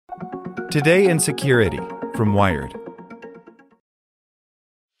Today in Security from Wired.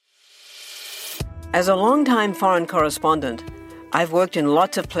 As a longtime foreign correspondent, I've worked in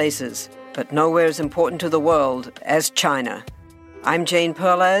lots of places, but nowhere as important to the world as China. I'm Jane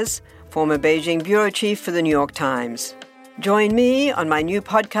Perlez, former Beijing bureau chief for the New York Times. Join me on my new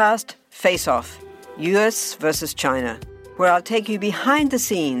podcast, Face Off, U.S. versus China, where I'll take you behind the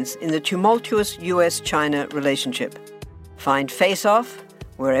scenes in the tumultuous U.S.-China relationship. Find Face Off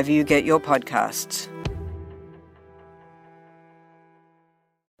wherever you get your podcasts.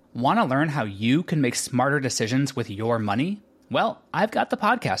 Want to learn how you can make smarter decisions with your money? Well, I've got the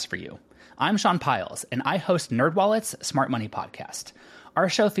podcast for you. I'm Sean Piles, and I host NerdWallet's Smart Money Podcast. Our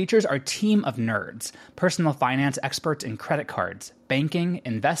show features our team of nerds, personal finance experts in credit cards, banking,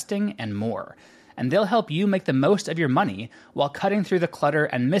 investing, and more. And they'll help you make the most of your money while cutting through the clutter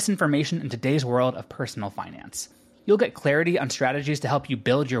and misinformation in today's world of personal finance. You'll get clarity on strategies to help you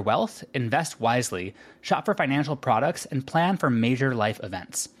build your wealth, invest wisely, shop for financial products, and plan for major life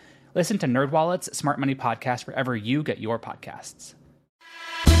events. Listen to NerdWallet's Smart Money Podcast wherever you get your podcasts.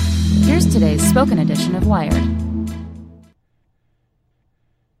 Here's today's spoken edition of Wired.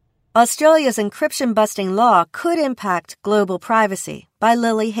 Australia's encryption-busting law could impact global privacy, by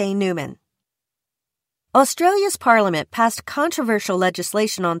Lily Hay Newman. Australia's parliament passed controversial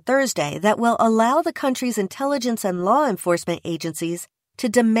legislation on Thursday that will allow the country's intelligence and law enforcement agencies to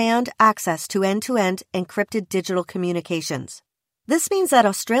demand access to end-to-end encrypted digital communications. This means that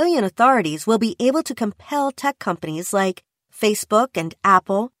Australian authorities will be able to compel tech companies like Facebook and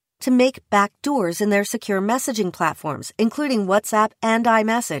Apple to make backdoors in their secure messaging platforms, including WhatsApp and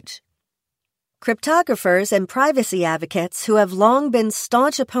iMessage. Cryptographers and privacy advocates who have long been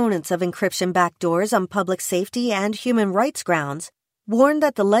staunch opponents of encryption backdoors on public safety and human rights grounds warn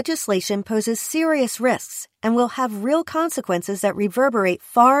that the legislation poses serious risks and will have real consequences that reverberate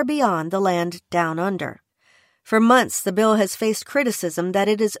far beyond the land down under. For months, the bill has faced criticism that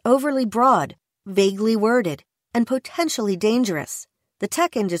it is overly broad, vaguely worded, and potentially dangerous. The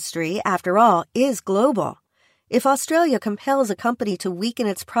tech industry, after all, is global. If Australia compels a company to weaken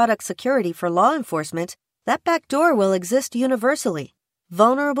its product security for law enforcement, that backdoor will exist universally,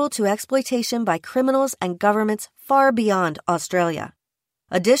 vulnerable to exploitation by criminals and governments far beyond Australia.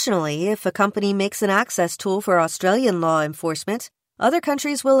 Additionally, if a company makes an access tool for Australian law enforcement, other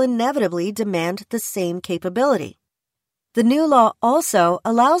countries will inevitably demand the same capability. The new law also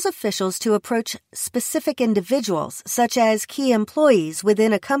allows officials to approach specific individuals, such as key employees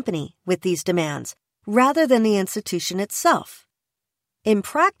within a company, with these demands, rather than the institution itself. In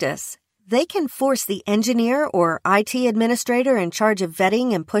practice, they can force the engineer or IT administrator in charge of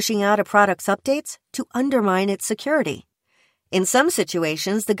vetting and pushing out a product's updates to undermine its security. In some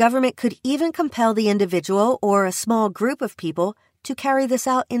situations, the government could even compel the individual or a small group of people to carry this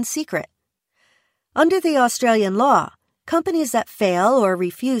out in secret. Under the Australian law, companies that fail or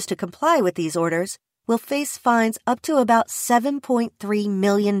refuse to comply with these orders will face fines up to about $7.3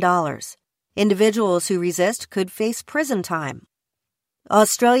 million. Individuals who resist could face prison time.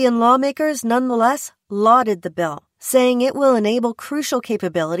 Australian lawmakers nonetheless lauded the bill, saying it will enable crucial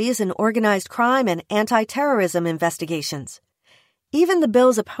capabilities in organized crime and anti-terrorism investigations. Even the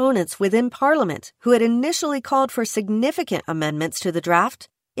bill's opponents within Parliament, who had initially called for significant amendments to the draft,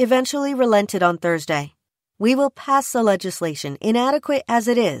 eventually relented on Thursday. We will pass the legislation, inadequate as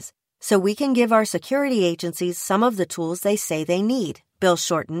it is, so we can give our security agencies some of the tools they say they need, Bill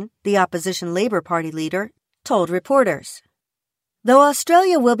Shorten, the opposition Labour Party leader, told reporters. Though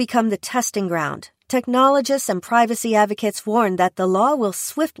Australia will become the testing ground, technologists and privacy advocates warn that the law will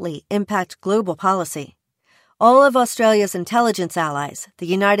swiftly impact global policy. All of Australia's intelligence allies, the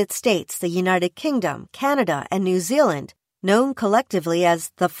United States, the United Kingdom, Canada, and New Zealand, known collectively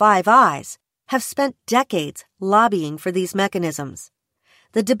as the Five Eyes, have spent decades lobbying for these mechanisms.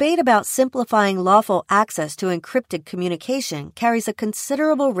 The debate about simplifying lawful access to encrypted communication carries a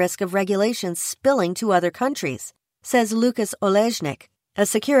considerable risk of regulations spilling to other countries, says Lucas Olejnik, a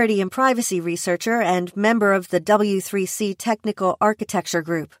security and privacy researcher and member of the W3C Technical Architecture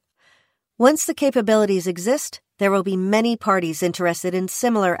Group. Once the capabilities exist, there will be many parties interested in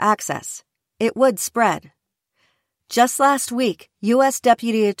similar access. It would spread. Just last week, U.S.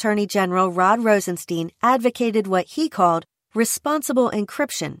 Deputy Attorney General Rod Rosenstein advocated what he called responsible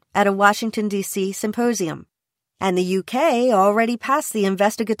encryption at a Washington, D.C. symposium. And the UK already passed the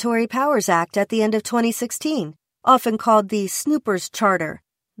Investigatory Powers Act at the end of 2016, often called the Snoopers Charter,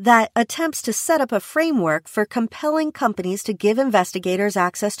 that attempts to set up a framework for compelling companies to give investigators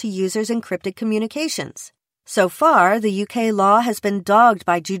access to users' encrypted communications. So far, the UK law has been dogged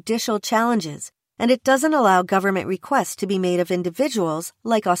by judicial challenges, and it doesn't allow government requests to be made of individuals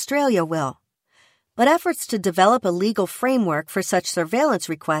like Australia will. But efforts to develop a legal framework for such surveillance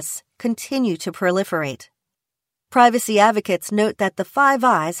requests continue to proliferate. Privacy advocates note that the Five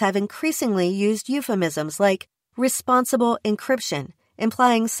Eyes have increasingly used euphemisms like responsible encryption,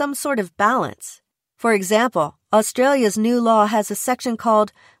 implying some sort of balance. For example, Australia's new law has a section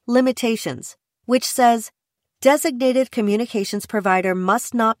called Limitations, which says, designated communications provider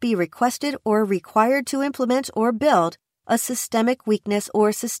must not be requested or required to implement or build a systemic weakness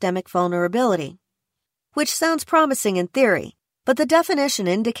or systemic vulnerability. Which sounds promising in theory, but the definition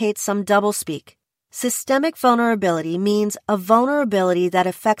indicates some doublespeak. Systemic vulnerability means a vulnerability that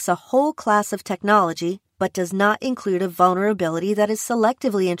affects a whole class of technology but does not include a vulnerability that is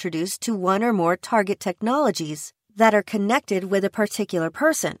selectively introduced to one or more target technologies that are connected with a particular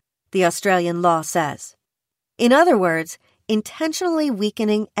person, the Australian law says. In other words, intentionally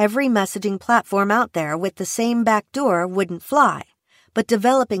weakening every messaging platform out there with the same backdoor wouldn't fly, but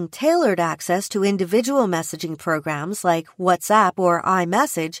developing tailored access to individual messaging programs like WhatsApp or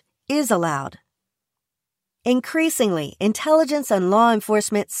iMessage is allowed. Increasingly, intelligence and law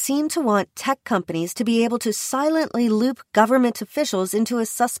enforcement seem to want tech companies to be able to silently loop government officials into a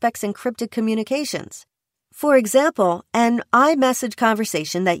suspect's encrypted communications. For example, an iMessage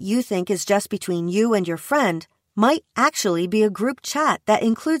conversation that you think is just between you and your friend might actually be a group chat that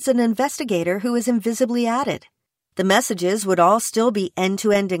includes an investigator who is invisibly added. The messages would all still be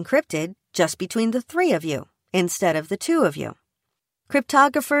end-to-end encrypted just between the three of you, instead of the two of you.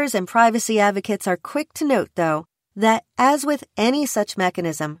 Cryptographers and privacy advocates are quick to note, though, that as with any such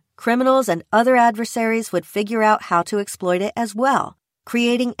mechanism, criminals and other adversaries would figure out how to exploit it as well,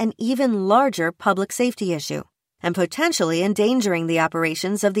 creating an even larger public safety issue, and potentially endangering the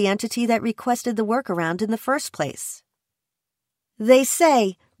operations of the entity that requested the workaround in the first place. They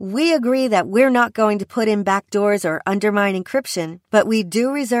say, we agree that we're not going to put in backdoors or undermine encryption, but we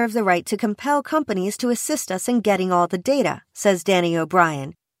do reserve the right to compel companies to assist us in getting all the data, says Danny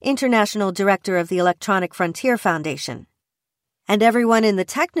O'Brien, International Director of the Electronic Frontier Foundation. And everyone in the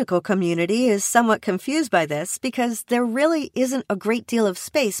technical community is somewhat confused by this because there really isn't a great deal of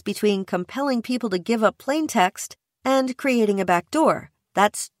space between compelling people to give up plain text and creating a backdoor.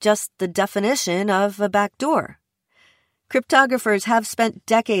 That's just the definition of a backdoor. Cryptographers have spent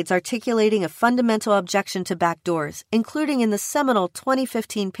decades articulating a fundamental objection to backdoors, including in the seminal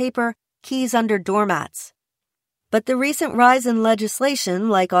 2015 paper, Keys Under Doormats. But the recent rise in legislation,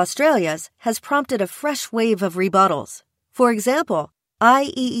 like Australia's, has prompted a fresh wave of rebuttals. For example,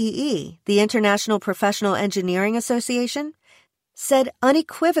 IEEE, the International Professional Engineering Association, said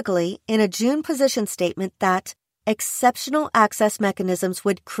unequivocally in a June position statement that exceptional access mechanisms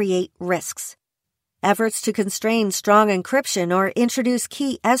would create risks. Efforts to constrain strong encryption or introduce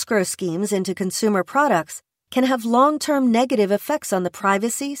key escrow schemes into consumer products can have long-term negative effects on the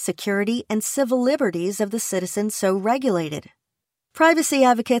privacy, security, and civil liberties of the citizens so regulated. Privacy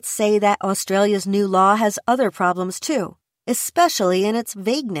advocates say that Australia's new law has other problems too, especially in its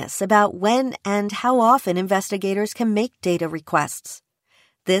vagueness about when and how often investigators can make data requests.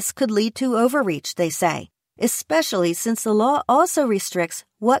 This could lead to overreach, they say, especially since the law also restricts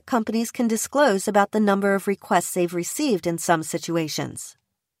what companies can disclose about the number of requests they've received in some situations.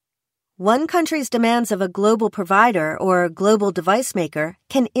 One country's demands of a global provider or global device maker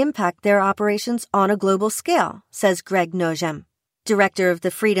can impact their operations on a global scale, says Greg Nogem, director of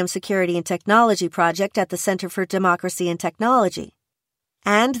the Freedom, Security, and Technology Project at the Center for Democracy and Technology.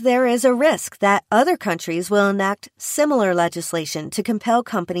 And there is a risk that other countries will enact similar legislation to compel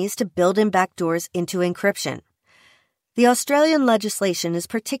companies to build in backdoors into encryption. The Australian legislation is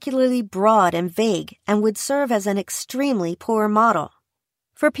particularly broad and vague and would serve as an extremely poor model.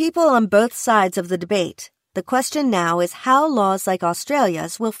 For people on both sides of the debate, the question now is how laws like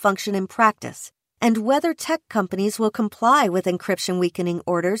Australia's will function in practice and whether tech companies will comply with encryption weakening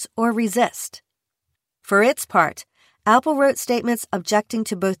orders or resist. For its part, Apple wrote statements objecting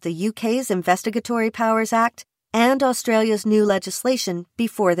to both the UK's Investigatory Powers Act and Australia's new legislation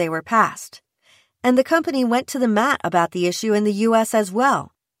before they were passed. And the company went to the mat about the issue in the US as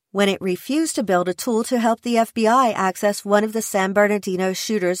well, when it refused to build a tool to help the FBI access one of the San Bernardino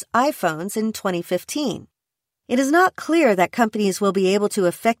shooter's iPhones in 2015. It is not clear that companies will be able to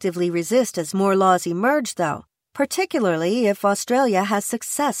effectively resist as more laws emerge, though, particularly if Australia has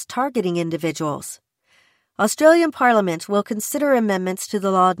success targeting individuals. Australian Parliament will consider amendments to the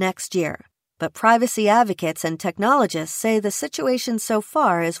law next year, but privacy advocates and technologists say the situation so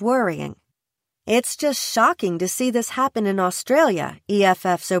far is worrying. It's just shocking to see this happen in Australia,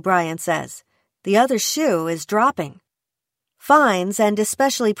 EFF's O'Brien says. The other shoe is dropping. Fines and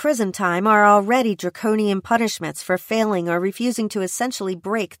especially prison time are already draconian punishments for failing or refusing to essentially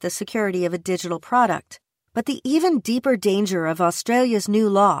break the security of a digital product. But the even deeper danger of Australia's new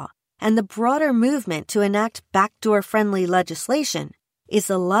law and the broader movement to enact backdoor-friendly legislation is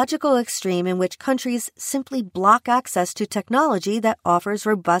the logical extreme in which countries simply block access to technology that offers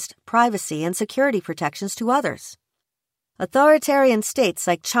robust privacy and security protections to others. Authoritarian states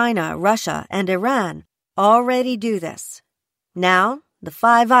like China, Russia, and Iran already do this. Now, the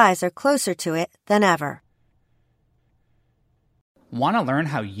Five Eyes are closer to it than ever. Want to learn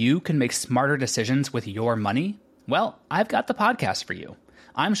how you can make smarter decisions with your money? Well, I've got the podcast for you.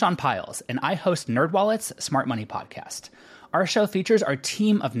 I'm Sean Piles, and I host NerdWallet's Smart Money Podcast. Our show features our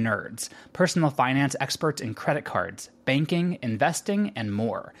team of nerds, personal finance experts in credit cards, banking, investing, and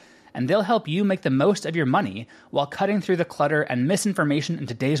more. And they'll help you make the most of your money while cutting through the clutter and misinformation in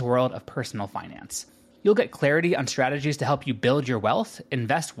today's world of personal finance. You'll get clarity on strategies to help you build your wealth,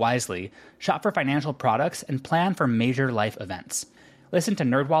 invest wisely, shop for financial products, and plan for major life events. Listen to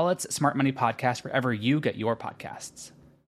NerdWallet's Smart Money Podcast wherever you get your podcasts.